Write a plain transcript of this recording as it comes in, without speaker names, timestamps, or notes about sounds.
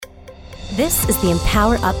This is the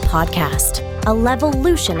Empower Up Podcast, a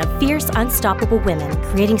levolution of fierce, unstoppable women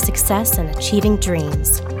creating success and achieving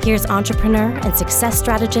dreams. Here's entrepreneur and success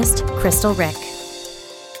strategist, Crystal Rick.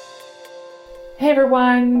 Hey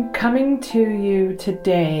everyone, coming to you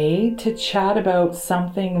today to chat about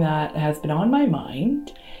something that has been on my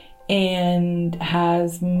mind and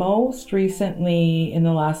has most recently, in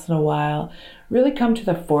the last little while, really come to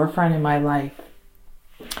the forefront in my life.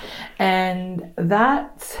 And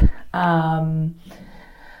that's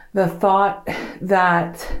the thought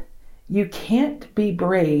that you can't be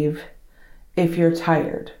brave if you're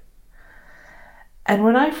tired. And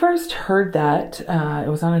when I first heard that, it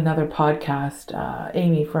was on another podcast,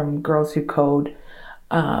 Amy from Girls Who Code,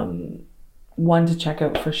 one to check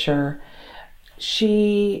out for sure.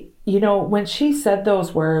 She, when she said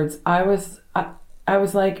those words, I was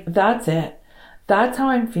like, that's it. That's how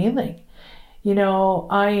I'm feeling.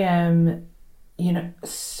 I am,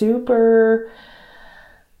 super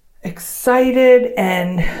excited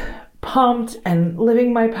and pumped and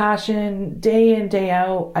living my passion day in, day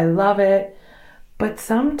out. I love it. But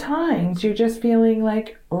sometimes you're just feeling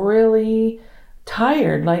like really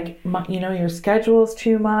tired, like, your schedule's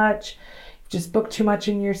too much. You've just booked too much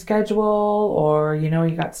in your schedule, or, you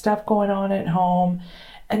got stuff going on at home.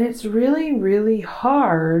 And it's really, really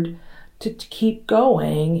hard to keep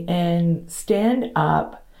going and stand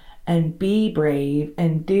up and be brave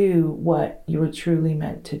and do what you were truly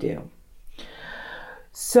meant to do.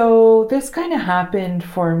 So this kind of happened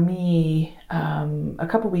for me a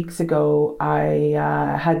couple weeks ago.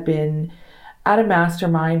 I had been at a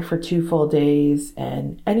mastermind for 2 full days,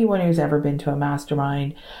 and anyone who's ever been to a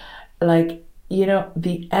mastermind, the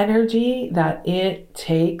energy that it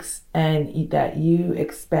takes and that you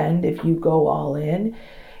expend if you go all in,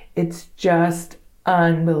 it's just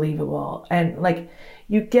unbelievable. And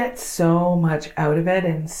you get so much out of it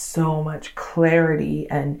and so much clarity,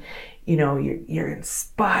 and you're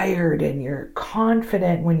inspired and you're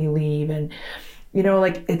confident when you leave, and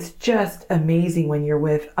it's just amazing when you're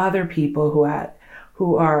with other people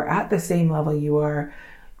who are at the same level you are,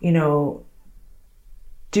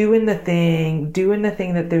 doing the thing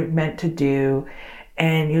that they're meant to do,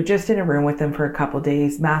 and you're just in a room with them for a couple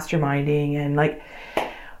days masterminding. And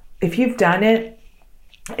if you've done it,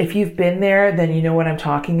 if you've been there, then you know what I'm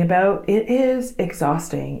talking about. It is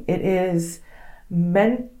exhausting. It is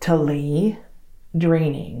mentally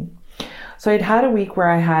draining. So I'd had a week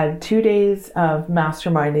where I had 2 days of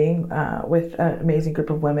masterminding with an amazing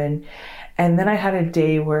group of women. And then I had a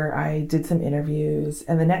day where I did some interviews.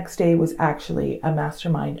 And the next day was actually a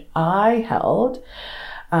mastermind I held.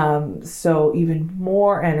 So even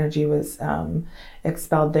more energy was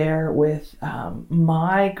expelled there with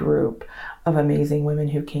my group of amazing women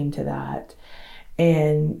who came to that.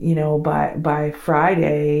 And, by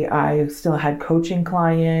Friday, I still had coaching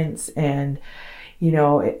clients, and,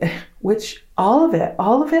 which all of it,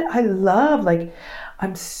 I love.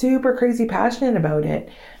 I'm super crazy passionate about it.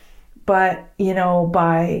 But,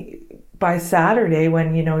 by Saturday,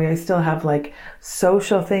 when, I still have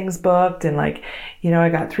social things booked, and I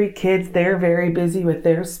got 3 kids, they're very busy with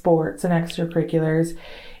their sports and extracurriculars.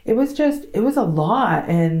 It was a lot.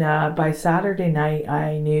 And by Saturday night,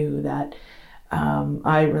 I knew that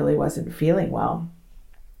I really wasn't feeling well.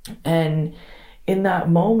 And in that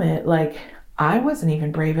moment, I wasn't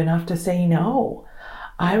even brave enough to say no.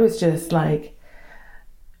 I was just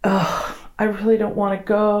I really don't want to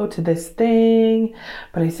go to this thing,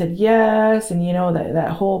 but I said yes. And that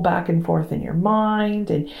whole back and forth in your mind,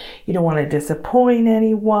 and you don't want to disappoint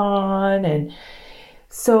anyone. And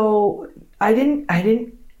so I didn't,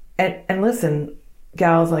 and listen,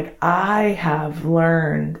 gals, I have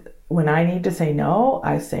learned when I need to say no,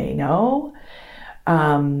 I say no.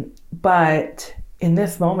 But in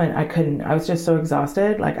this moment, I couldn't. I was just so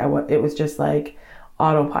exhausted. It was just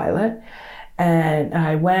autopilot. And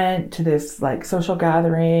I went to this social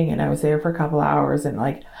gathering, and I was there for a couple hours, and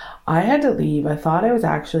I had to leave. I thought I was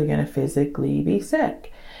actually going to physically be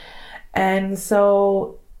sick. And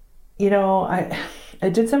so, I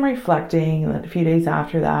did some reflecting a few days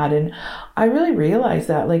after that, and I really realized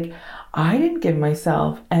that I didn't give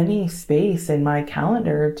myself any space in my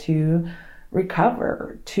calendar to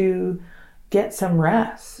recover, to get some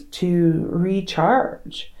rest, to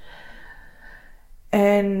recharge.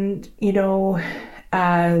 And,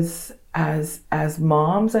 as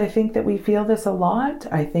moms, I think that we feel this a lot.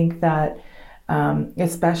 I think that,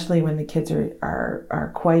 especially when the kids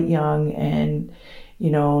are quite young and,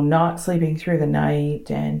 not sleeping through the night,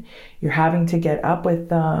 and you're having to get up with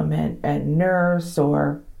them and nurse,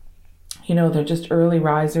 or, they're just early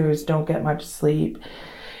risers, don't get much sleep.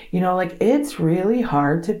 Like it's really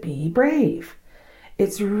hard to be brave.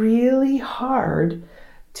 It's really hard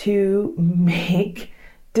to make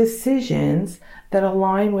decisions that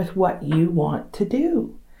align with what you want to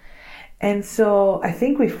do. And so I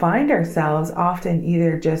think we find ourselves often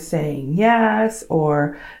either just saying yes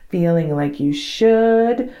or feeling like you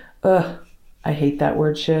should. Ugh, I hate that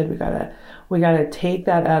word should. We gotta take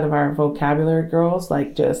that out of our vocabulary, girls.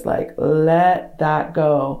 Just let that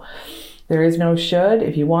go. There is no should.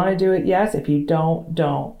 If you want to do it, yes. If you don't.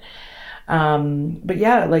 But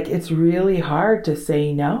yeah, it's really hard to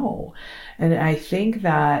say no. And I think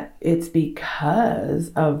that it's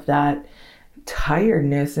because of that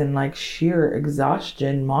tiredness and sheer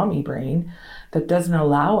exhaustion, mommy brain, that doesn't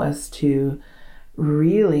allow us to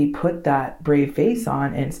really put that brave face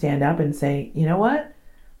on and stand up and say, you know what?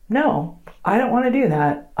 No, I don't want to do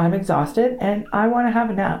that. I'm exhausted and I want to have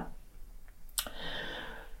a nap.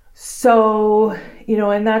 So,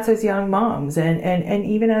 and that's as young moms and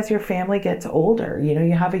even as your family gets older,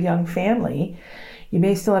 you have a young family, you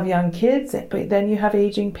may still have young kids, but then you have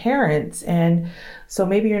aging parents. And so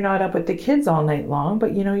maybe you're not up with the kids all night long,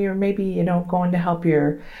 but you're maybe, going to help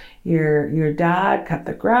your dad cut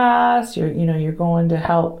the grass. You're going to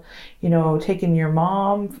help, taking your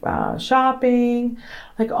mom shopping,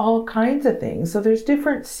 all kinds of things. So there's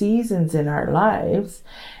different seasons in our lives.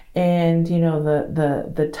 And,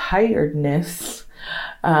 the tiredness,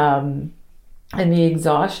 and the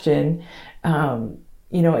exhaustion,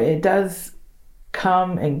 it does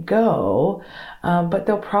come and go, but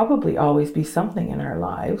there'll probably always be something in our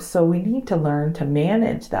lives. So we need to learn to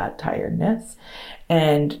manage that tiredness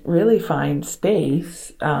and really find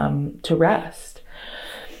space, to rest.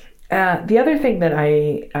 The other thing that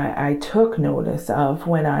I took notice of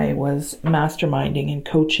when I was masterminding and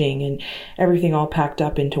coaching and everything all packed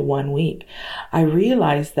up into 1 week, I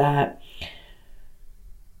realized that,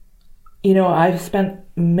 I've spent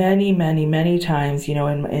many, many, many times,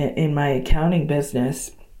 in my accounting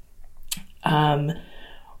business,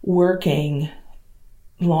 working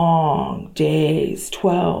long days,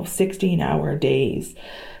 12, 16-hour days,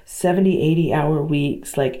 70, 80-hour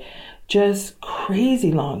weeks, just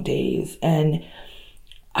crazy long days. And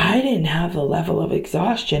I didn't have the level of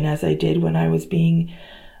exhaustion as I did when I was being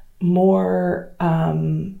more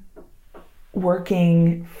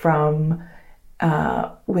working from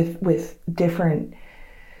with different.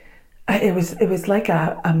 It was like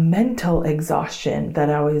a mental exhaustion that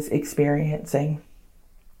I was experiencing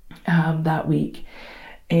that week.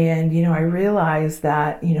 And, I realized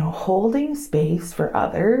that, holding space for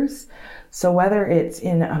others. So whether it's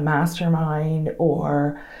in a mastermind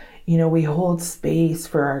or, we hold space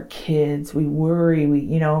for our kids, we worry,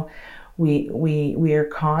 we are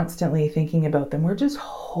constantly thinking about them. We're just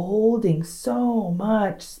holding so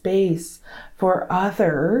much space for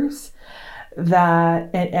others that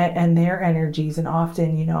and their energies. And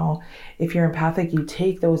often, if you're empathic, you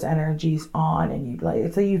take those energies on and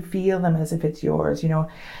it's like you feel them as if it's yours.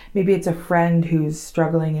 Maybe it's a friend who's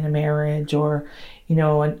struggling in a marriage, or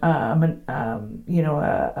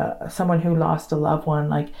someone who lost a loved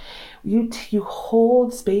one. You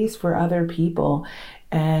hold space for other people,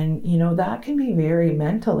 and that can be very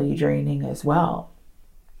mentally draining as well.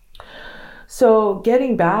 So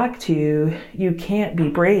getting back to, you can't be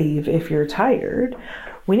brave if you're tired.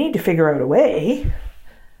 We need to figure out a way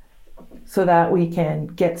so that we can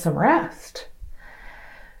get some rest.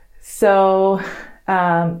 So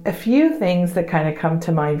a few things that kind of come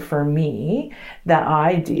to mind for me that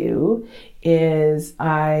I do is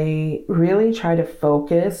I really try to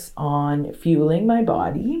focus on fueling my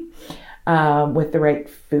body with the right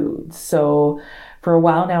foods. So for a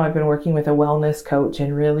while now, I've been working with a wellness coach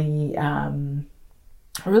and really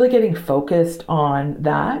getting focused on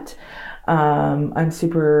that. I'm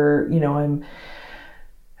super, I'm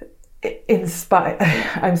inspired.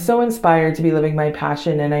 I'm so inspired to be living my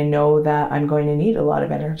passion, and I know that I'm going to need a lot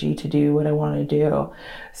of energy to do what I want to do.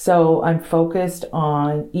 So I'm focused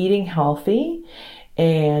on eating healthy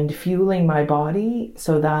and fueling my body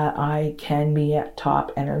so that I can be at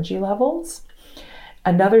top energy levels.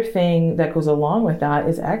 Another thing that goes along with that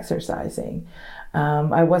is exercising.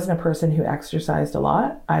 I wasn't a person who exercised a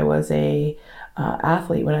lot. I was a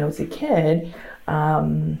athlete when I was a kid.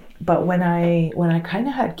 But when I kind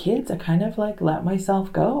of had kids, I kind of let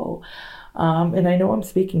myself go. And I know I'm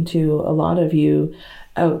speaking to a lot of you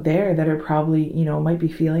out there that are probably, might be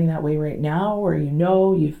feeling that way right now, or,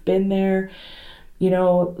 you've been there. I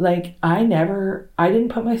didn't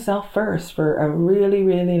put myself first for a really,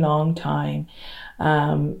 really long time.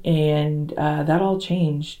 And that all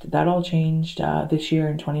changed. That all changed this year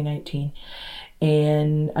in 2019.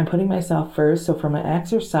 and I'm putting myself first. So from an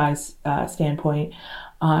exercise standpoint,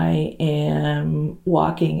 I am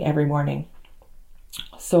walking every morning.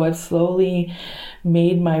 So I've slowly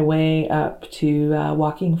made my way up to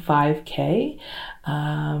walking 5K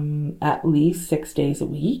at least 6 days a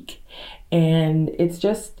week. And it's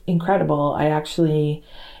just incredible.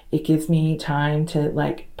 It gives me time to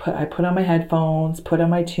I put on my headphones, put on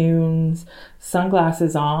my tunes,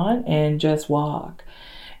 sunglasses on, and just walk.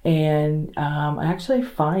 And I actually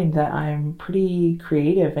find that I'm pretty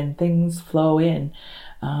creative and things flow in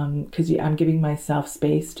because I'm giving myself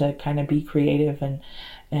space to kind of be creative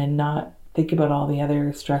and not think about all the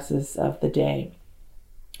other stresses of the day.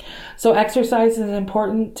 So exercise is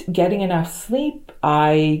important. Getting enough sleep.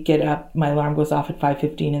 I get up, my alarm goes off at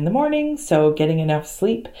 5:15 in the morning. So getting enough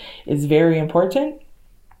sleep is very important.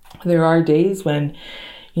 There are days when,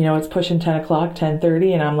 it's pushing 10 o'clock,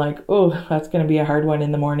 10:30, and I'm like, oh, that's going to be a hard one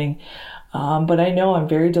in the morning. But I know I'm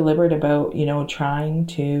very deliberate about, trying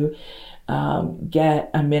to get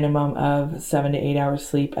a minimum of 7 to 8 hours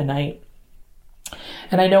sleep a night.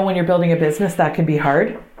 And I know when you're building a business, that can be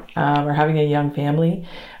hard, or having a young family,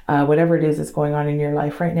 whatever it is that's going on in your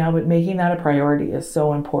life right now, but making that a priority is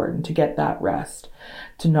so important to get that rest,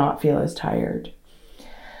 to not feel as tired.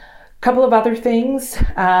 A couple of other things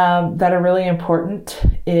that are really important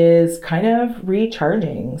is kind of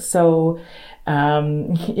recharging. So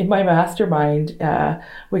in my mastermind,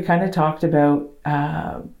 we kind of talked about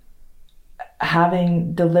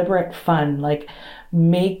having deliberate fun, like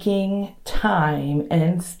making time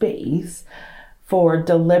and space for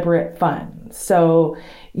deliberate fun. So,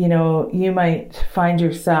 you might find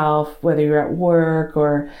yourself, whether you're at work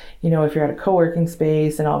or, if you're at a co-working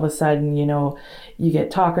space and all of a sudden, you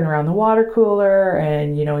get talking around the water cooler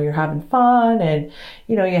and, you're having fun and,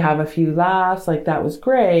 you have a few laughs, like that was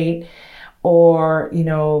great. Or,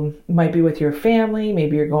 might be with your family,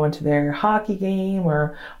 maybe you're going to their hockey game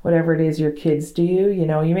or whatever it is your kids do,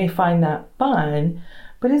 you may find that fun,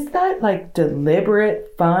 but is that like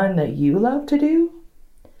deliberate fun that you love to do?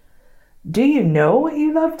 Do you know what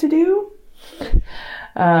you love to do?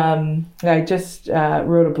 I just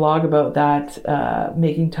wrote a blog about that,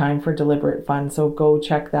 making time for deliberate fun. So go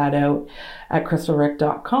check that out at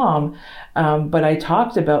crystalrick.com. But I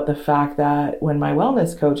talked about the fact that when my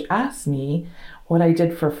wellness coach asked me what I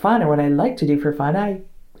did for fun or what I like to do for fun, I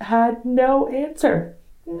had no answer.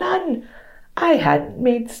 None. I hadn't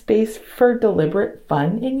made space for deliberate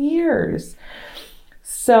fun in years.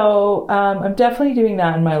 So I'm definitely doing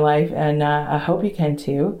that in my life, and I hope you can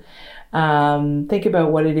too. Think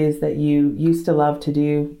about what it is that you used to love to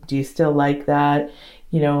do. Do you still like that?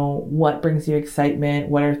 What brings you excitement?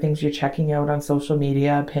 What are things you're checking out on social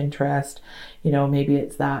media, Pinterest? Maybe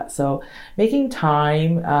it's that. So making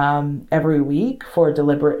time every week for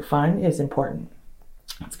deliberate fun is important.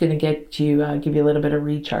 It's going to give you a little bit of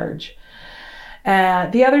recharge.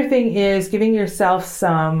 The other thing is giving yourself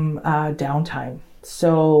some downtime.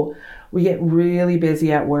 So we get really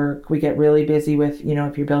busy at work. We get really busy with,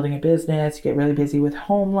 if you're building a business, you get really busy with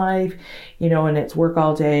home life, and it's work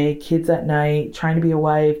all day, kids at night, trying to be a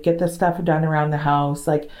wife, get the stuff done around the house.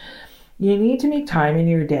 Like, you need to make time in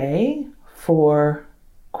your day for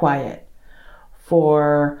quiet,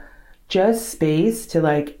 for just space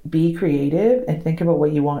to be creative and think about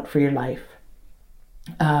what you want for your life.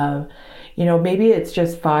 Maybe it's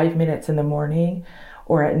just 5 minutes in the morning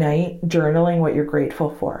or at night journaling what you're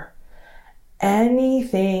grateful for.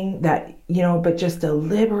 Anything that, but just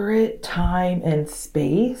deliberate time and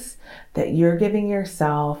space that you're giving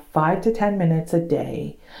yourself 5 to 10 minutes a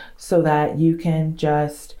day so that you can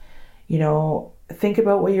just, think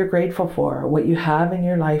about what you're grateful for, what you have in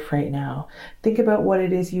your life right now. Think about what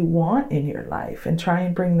it is you want in your life and try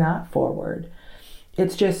and bring that forward.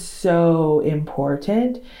 It's just so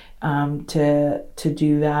important to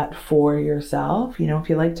do that for yourself. If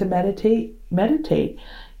you like to meditate.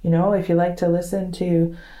 If you like to listen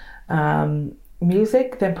to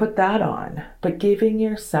music, then put that on. But giving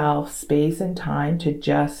yourself space and time to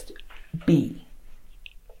just be.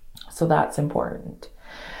 So that's important.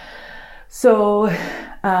 So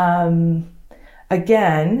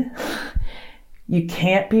again, you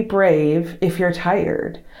can't be brave if you're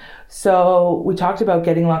tired. So we talked about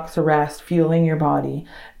getting lots of rest, fueling your body.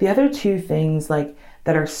 The other two things that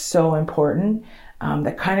are so important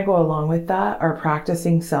that kind of go along with that are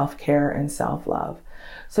practicing self-care and self-love.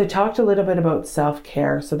 So I talked a little bit about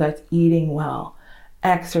self-care. So that's eating well,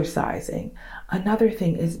 exercising. Another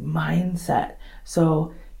thing is mindset.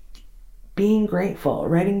 So being grateful,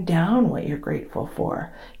 writing down what you're grateful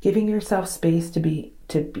for, giving yourself space to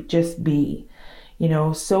just be.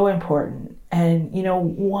 so important. And,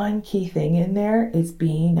 one key thing in there is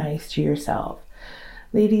being nice to yourself.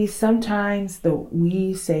 Ladies, sometimes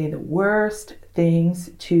we say the worst things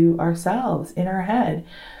to ourselves in our head.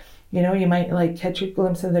 You might like catch a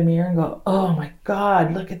glimpse of the mirror and go, oh my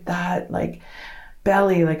God, look at that, like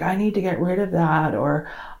belly, like I need to get rid of that.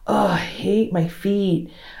 Or, oh, I hate my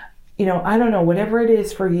feet. I don't know, whatever it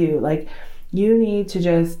is for you, like you need to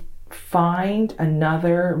just find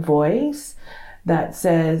another voice that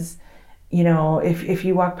says, if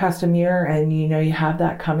you walk past a mirror and you have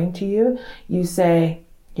that coming to you, you say,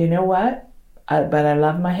 you know what? But I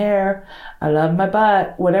love my hair. I love my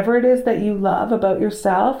butt. Whatever it is that you love about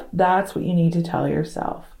yourself, that's what you need to tell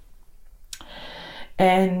yourself.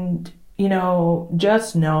 And,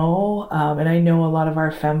 just know, and I know a lot of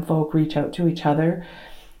our femme folk reach out to each other,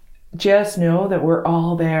 just know that we're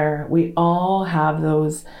all there. We all have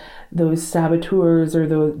those saboteurs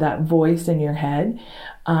or that voice in your head.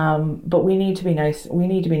 But we need to be nice. We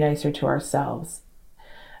need to be nicer to ourselves.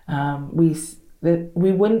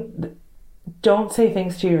 Don't say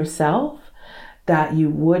things to yourself that you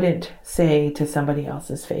wouldn't say to somebody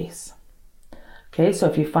else's face. Okay, so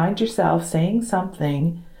if you find yourself saying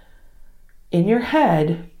something in your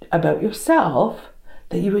head about yourself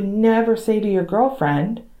that you would never say to your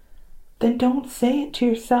girlfriend, then don't say it to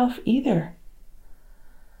yourself either.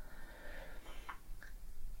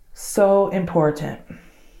 So important.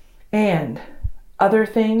 And other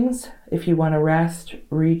things, if you want to rest,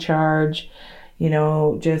 recharge,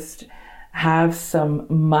 just have some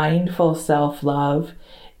mindful self-love,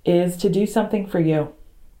 is to do something for you.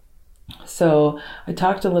 So I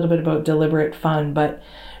talked a little bit about deliberate fun, but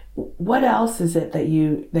what else is it that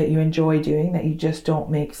you enjoy doing that you just don't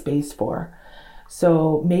make space for?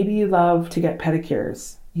 So maybe you love to get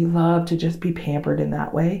pedicures. You love to just be pampered in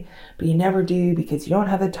that way, but you never do because you don't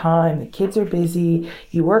have the time. The kids are busy.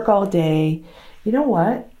 You work all day. You know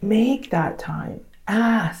what? Make that time.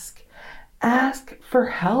 Ask for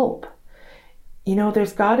help.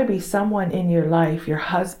 There's got to be someone in your life, your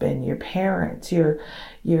husband, your parents,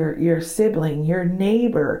 your sibling, your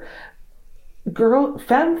neighbor,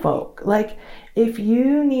 femme folk. Like if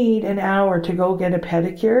you need an hour to go get a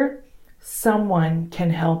pedicure, someone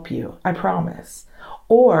can help you. I promise.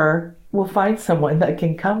 Or we'll find someone that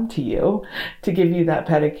can come to you to give you that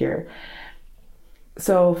pedicure.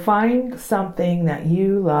 So find something that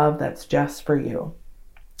you love that's just for you.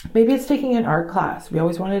 Maybe it's taking an art class. We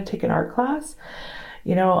always wanted to take an art class.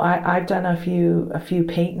 I've done a few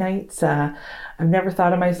paint nights. I've never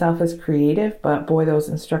thought of myself as creative, but boy, those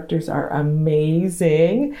instructors are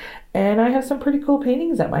amazing. And I have some pretty cool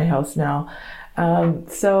paintings at my house now.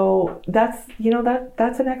 So that's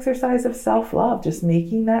an exercise of self-love, just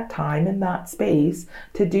making that time and that space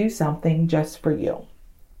to do something just for you.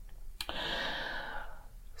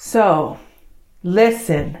 So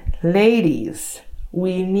listen, ladies,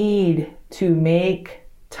 we need to make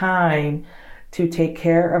time to take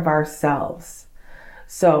care of ourselves.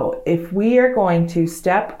 So if we are going to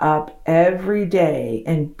step up every day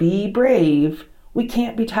and be brave, we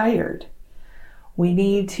can't be tired. We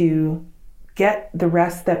need to get the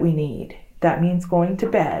rest that we need. That means going to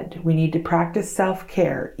bed. We need to practice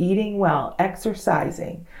self-care, eating well,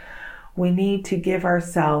 exercising. We need to give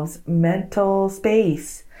ourselves mental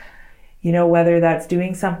space. Whether that's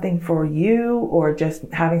doing something for you or just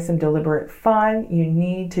having some deliberate fun, you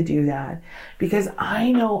need to do that. Because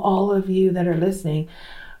I know all of you that are listening,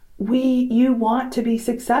 you want to be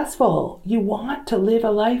successful. You want to live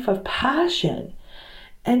a life of passion.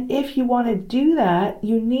 And if you want to do that,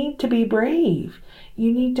 you need to be brave.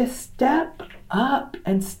 You need to step up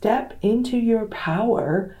and step into your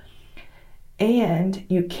power. And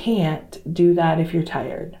you can't do that if you're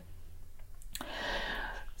tired.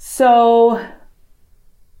 So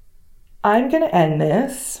I'm going to end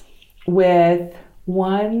this with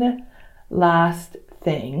one last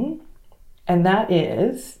thing, and that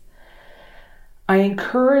is I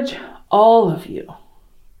encourage all of you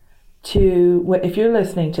to, if you're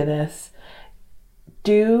listening to this,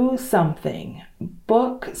 do something,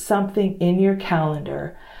 book something in your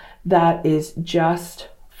calendar that is just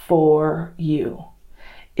for you.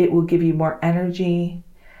 It will give you more energy,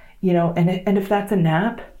 and if that's a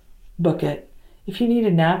nap, book it. If you need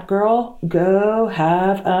a nap, girl, go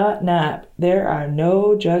have a nap. There are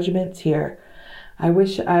no judgments here. I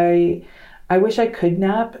wish I could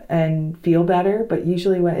nap and feel better, but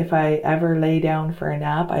usually if I ever lay down for a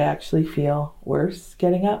nap, I actually feel worse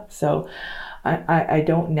getting up. So I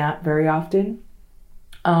don't nap very often,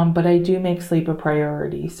 but I do make sleep a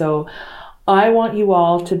priority. So I want you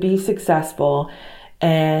all to be successful,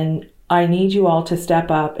 and I need you all to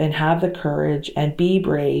step up and have the courage and be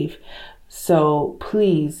brave. So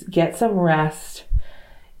please get some rest.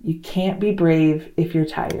 You can't be brave if you're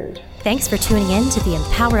tired. Thanks for tuning in to the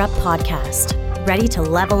Empower Up podcast. Ready to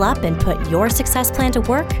level up and put your success plan to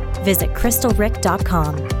work? Visit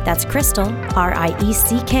crystalrick.com. That's Crystal,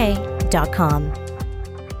 RIECK.com.